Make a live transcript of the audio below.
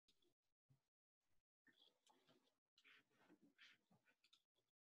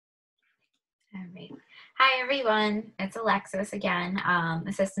me. Hi everyone, it's Alexis again,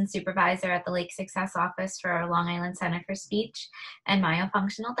 Assistant Supervisor at the Lake Success Office for Long Island Center for Speech and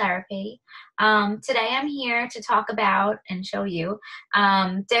Myofunctional Therapy. Today I'm here to talk about and show you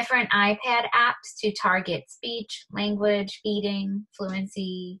different iPad apps to target speech, language, feeding,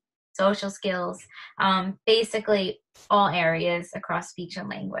 fluency, social skills, basically all areas across speech and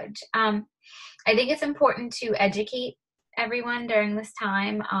language. I think it's important to educate everyone during this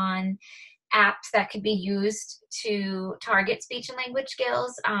time on apps that could be used to target speech and language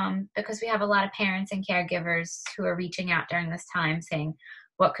skills, because we have a lot of parents and caregivers who are reaching out during this time saying,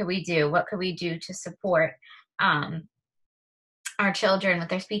 what could we do? What could we do to support our children with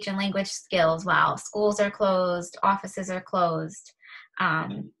their speech and language skills while schools are closed, offices are closed?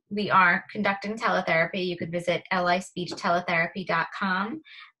 We are conducting teletherapy. You could visit lispeechteletherapy.com.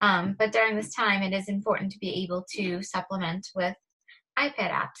 But during this time, it is important to be able to supplement with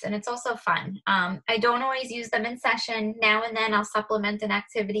iPad apps, and it's also fun. I don't always use them in session. Now and then I'll supplement an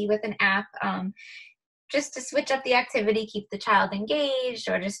activity with an app just to switch up the activity, keep the child engaged,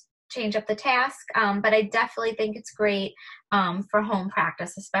 or just change up the task. But I definitely think it's great for home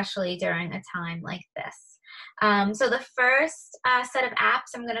practice, especially during a time like this. So the first set of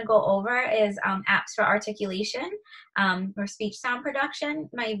apps I'm going to go over is apps for articulation or speech sound production.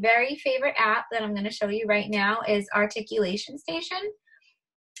 My very favorite app that I'm going to show you right now is Articulation Station.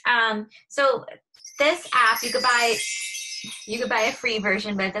 So this app, you could buy a free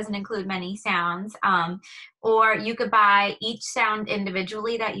version, but it doesn't include many sounds. Or you could buy each sound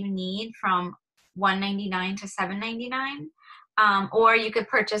individually that you need from $1.99 to $7.99. Or you could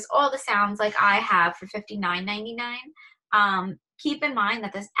purchase all the sounds like I have for $59.99. Keep in mind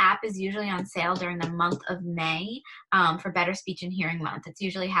that this app is usually on sale during the month of May for Better Speech and Hearing Month. It's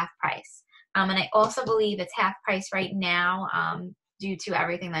usually half price. And I also believe it's half price right now due to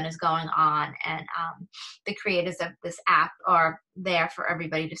everything that is going on. And the creators of this app are there for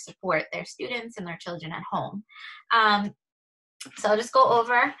everybody to support their students and their children at home. So I'll just go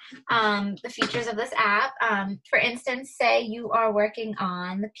over the features of this app. For instance, say you are working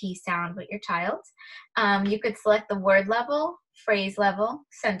on the P sound with your child. You could select the word level, phrase level,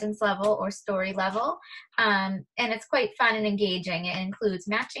 sentence level, or story level. And it's quite fun and engaging. It includes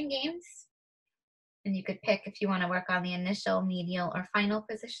matching games. And you could pick if you want to work on the initial, medial, or final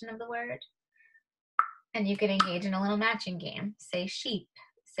position of the word. And you could engage in a little matching game. Say sheep,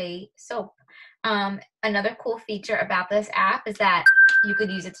 say soap. Another cool feature about this app is that you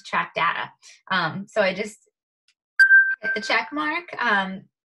could use it to track data. So I just hit the check mark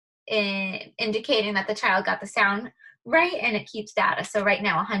indicating that the child got the sound right, and it keeps data. So right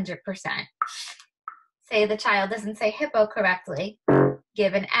now, 100%. Say the child doesn't say hippo correctly,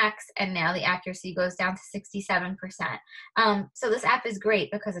 give an X, and now the accuracy goes down to 67%. So this app is great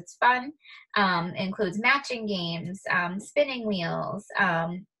because it's fun. It includes matching games, spinning wheels,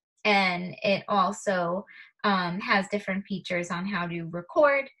 and it also has different features on how to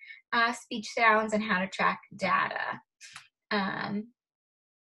record speech sounds and how to track data. I'll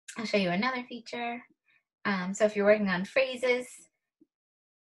show you another feature. So if you're working on phrases,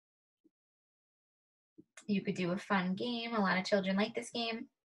 you could do a fun game. A lot of children like this game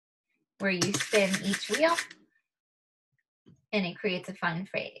where you spin each wheel and it creates a fun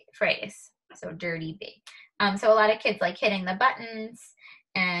phrase. So dirty big. So a lot of kids like hitting the buttons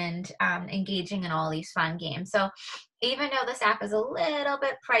and engaging in all these fun games. So even though this app is a little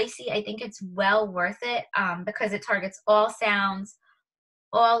bit pricey, I think it's well worth it because it targets all sounds,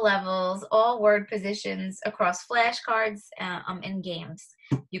 all levels, all word positions across flashcards and games.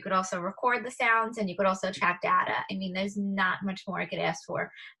 You could also record the sounds, and you could also track data. I mean, there's not much more I could ask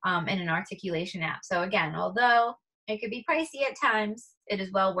for in an articulation app. So again, although it could be pricey at times, it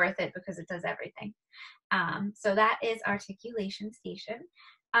is well worth it because it does everything. So that is Articulation Station.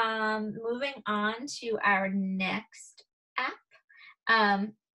 Moving on to our next app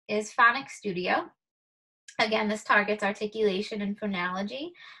is Phonics Studio. Again, this targets articulation and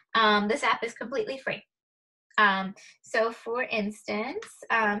phonology. This app is completely free. So for instance,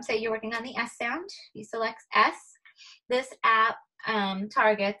 say you're working on the S sound, you select S. This app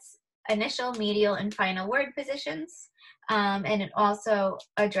targets initial, medial, and final word positions. And it also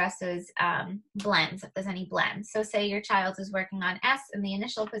addresses blends, if there's any blends. So say your child is working on S in the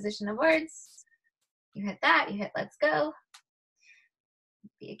initial position of words. You hit that, you hit let's go.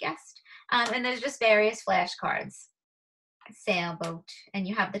 Be a guest. And there's just various flashcards. Sailboat, and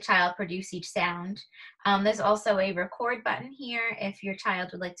you have the child produce each sound. There's also a record button here if your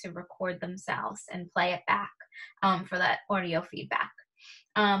child would like to record themselves and play it back for that audio feedback.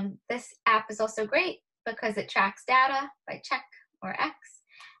 This app is also great because it tracks data by check or X.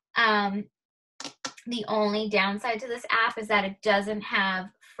 The only downside to this app is that it doesn't have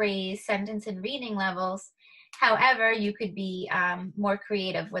phrase, sentence, and reading levels. However, you could be more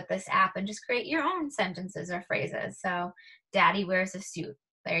creative with this app and just create your own sentences or phrases. So, Daddy wears a suit.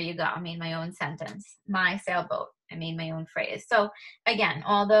 There you go. I made my own sentence. My sailboat. I made my own phrase. So again,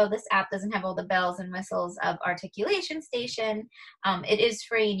 although this app doesn't have all the bells and whistles of Articulation Station, it is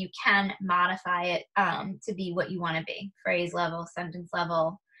free and you can modify it to be what you want to be. Phrase level, sentence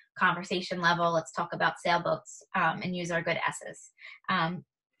level, conversation level. Let's talk about sailboats and use our good S's.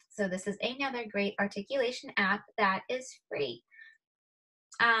 So this is another great articulation app that is free.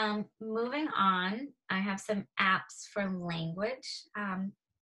 Moving on, I have some apps for language.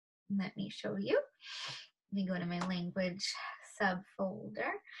 Let me show you. Let me go to my language subfolder.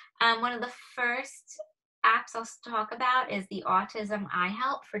 One of the first apps I'll talk about is the Autism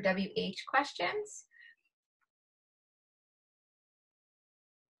iHelp for WH questions.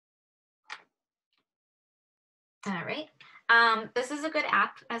 All right. This is a good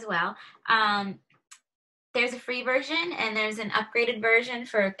app as well. There's a free version and there's an upgraded version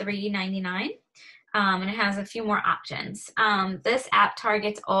for $3.99. And it has a few more options. This app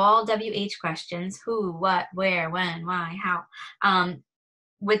targets all WH questions: who, what, where, when, why, how,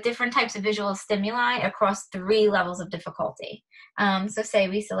 with different types of visual stimuli across 3 levels of difficulty. So say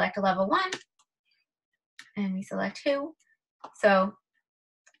we select a level 1 and we select who. So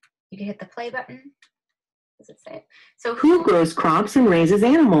you can hit the play button. Does it say it? So who grows crops and raises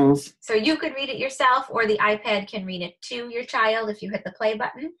animals? So you could read it yourself, or the iPad can read it to your child if you hit the play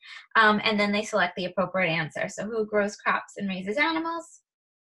button, and then they select the appropriate answer. So who grows crops and raises animals?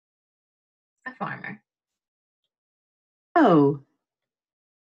 A farmer. Oh.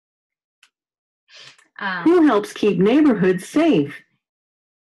 Who helps keep neighborhoods safe?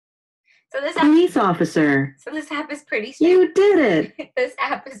 So this police officer. So this app is pretty straightforward. You did it. This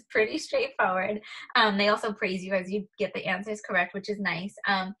app is pretty straightforward. They also praise you as you get the answers correct, which is nice.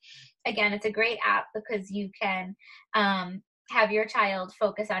 Again, it's a great app because you can have your child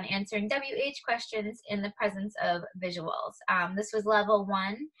focus on answering WH questions in the presence of visuals. This was level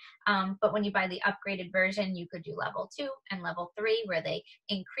 1, but when you buy the upgraded version, you could do level 2 and level 3, where they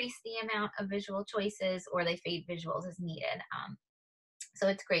increase the amount of visual choices or they fade visuals as needed. So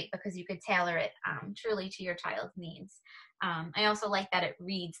it's great because you could tailor it truly to your child's needs. I also like that it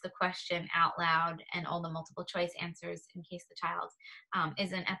reads the question out loud and all the multiple choice answers in case the child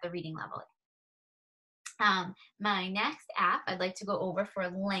isn't at the reading level. My next app I'd like to go over for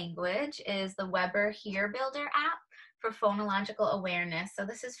language is the Weber Hear Builder app for phonological awareness. So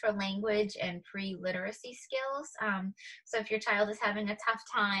this is for language and pre-literacy skills. So if your child is having a tough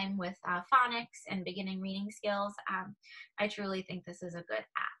time with phonics and beginning reading skills, I truly think this is a good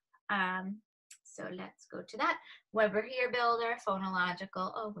app. So let's go to that. Weber Hear Builder,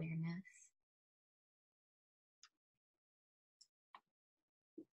 phonological awareness.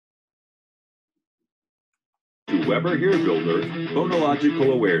 Weber Hear Builder,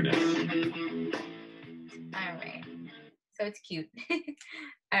 phonological awareness. All right, so it's cute.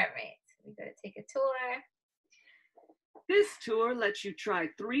 All right, so we gotta take a tour. This tour lets you try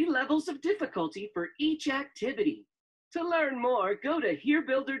 3 levels of difficulty for each activity. To learn more, go to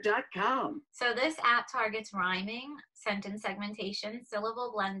hearbuilder.com. So this app targets rhyming, sentence segmentation,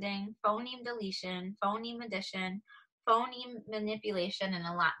 syllable blending, phoneme deletion, phoneme addition, phoneme manipulation, and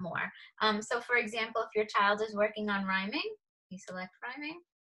a lot more. So for example, if your child is working on rhyming, you select rhyming,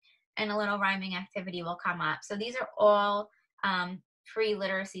 and a little rhyming activity will come up. So these are all free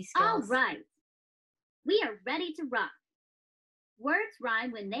literacy skills. All right, we are ready to rock. Words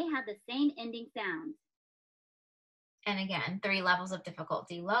rhyme when they have the same ending sound. And again, 3 levels of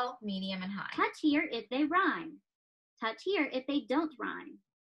difficulty: low, medium, and high. Touch here if they rhyme. Touch here if they don't rhyme.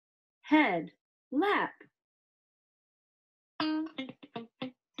 Head, lap.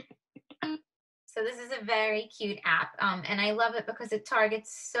 So this is a very cute app, and I love it because it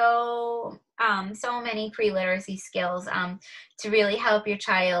targets so many pre-literacy skills to really help your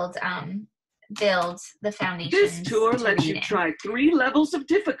child build the foundation. This tour lets you try 3 levels of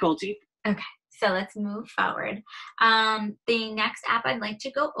difficulty. Okay, so let's move forward. The next app I'd like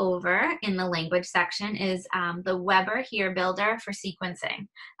to go over in the language section is the Weber Hear Builder for sequencing.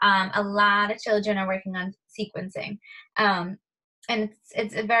 A lot of children are working on sequencing. And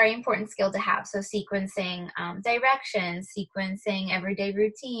it's a very important skill to have. So sequencing directions, sequencing everyday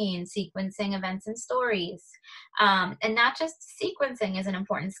routine, sequencing events and stories. And not just sequencing is an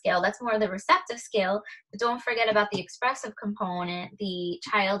important skill. That's more the receptive skill. But don't forget about the expressive component. The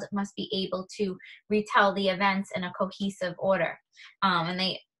child must be able to retell the events in a cohesive order. And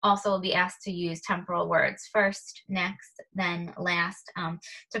they also will be asked to use temporal words first, next, then last,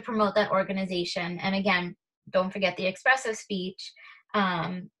 to promote that organization. And again, don't forget the expressive speech,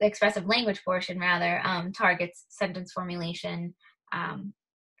 the expressive language portion rather, targets sentence formulation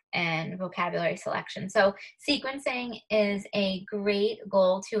and vocabulary selection. So sequencing is a great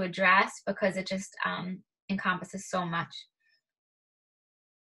goal to address because it just encompasses so much.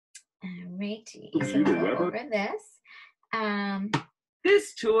 Alrighty, so we'll go over this.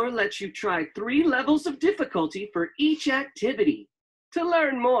 This tour lets you try 3 levels of difficulty for each activity. To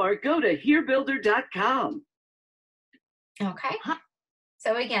learn more, go to hearbuilder.com. Okay.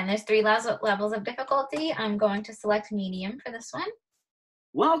 So again, there's 3 levels of difficulty. I'm going to select medium for this one.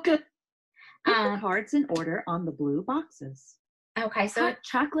 Welcome. Put the cards in order on the blue boxes. Okay, so Hot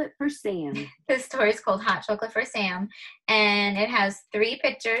chocolate for Sam. this story is called Hot Chocolate for Sam, and it has 3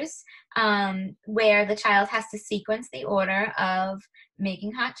 pictures where the child has to sequence the order of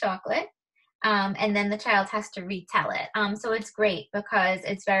making hot chocolate, and then the child has to retell it. So it's great because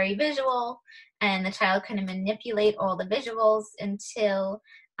it's very visual, and the child can manipulate all the visuals until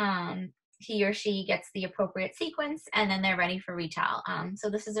he or she gets the appropriate sequence, and then they're ready for retell. So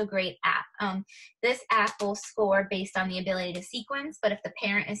this is a great app. This app will score based on the ability to sequence, but if the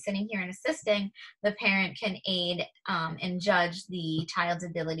parent is sitting here and assisting, the parent can aid and judge the child's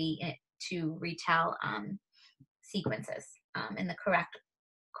ability to retell sequences in the correct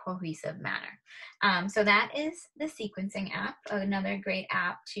cohesive manner. So that is the sequencing app, another great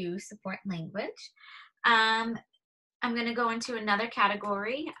app to support language. I'm going to go into another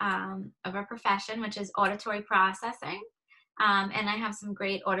category of a profession, which is auditory processing. And I have some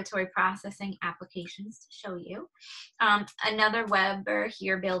great auditory processing applications to show you. Another Weber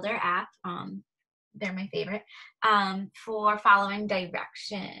Hear Builder app, they're my favorite, for following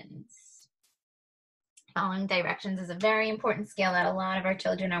directions. Following directions is a very important skill that a lot of our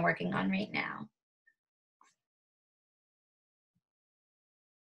children are working on right now.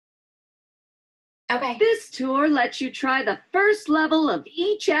 Okay. This tour lets you try the first level of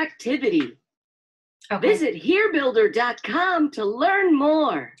each activity. Okay. Visit hearbuilder.com to learn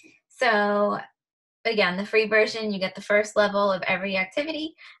more. So again, the free version, you get the first level of every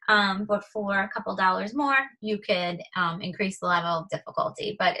activity, but for a couple dollars more, you could increase the level of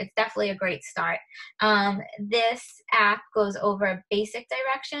difficulty, but it's definitely a great start. This app goes over basic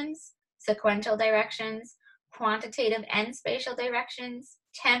directions, sequential directions, quantitative and spatial directions,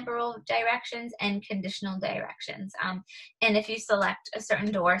 temporal directions, and conditional directions. And if you select a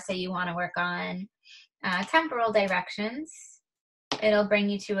certain door, say you want to work on temporal directions, it'll bring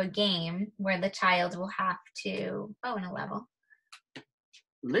you to a game where the child will have to, in a level,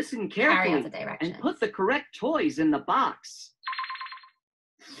 Listen carry carefully out the directions. and put the correct toys in the box.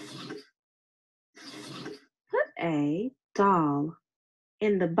 Put a doll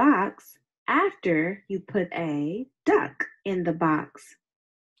in the box after you put a duck in the box.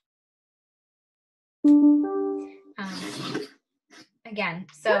 Again,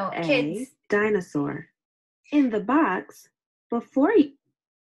 so Put kids, a dinosaur in the box before you.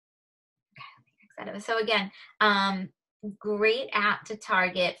 so again, great app to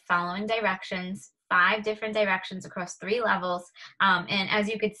target following directions, 5 different directions across 3 levels. And as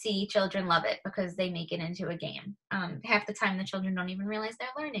you could see, children love it because they make it into a game. Half the time the children don't even realize they're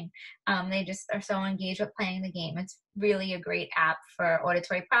learning. They just are so engaged with playing the game. It's really a great app for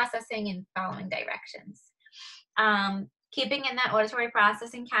auditory processing and following directions. Keeping in that auditory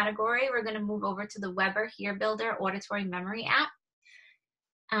processing category, we're going to move over to the Weber Hear Builder Auditory Memory app.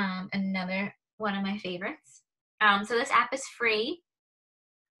 Another one of my favorites. So this app is free.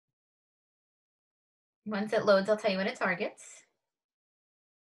 Once it loads, I'll tell you what it targets.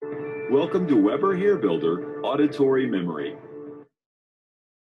 Welcome to Weber Hear Builder Auditory Memory.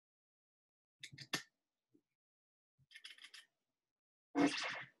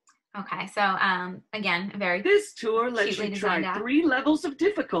 Okay, so again, a very This tour lets cutely you try designed app. 3 levels of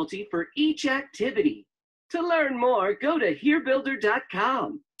difficulty for each activity. To learn more, go to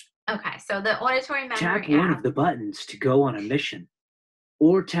hearbuilder.com. Okay, so the auditory memory Tap one app. of the buttons to go on a mission,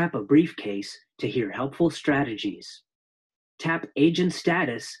 or tap a briefcase to hear helpful strategies. Tap Agent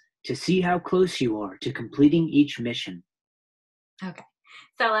Status to see how close you are to completing each mission. Okay,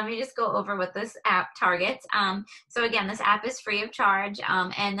 so let me just go over what this app targets. So again, this app is free of charge,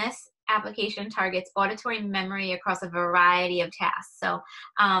 and this application targets auditory memory across a variety of tasks. So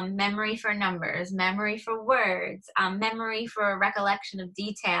memory for numbers, memory for words, memory for recollection of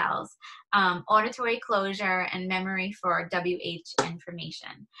details, auditory closure, and memory for WH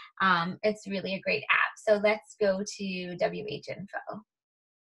information. It's really a great app. So let's go to WH info.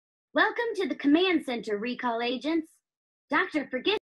 Welcome to the command center, recall agents. Dr. Forget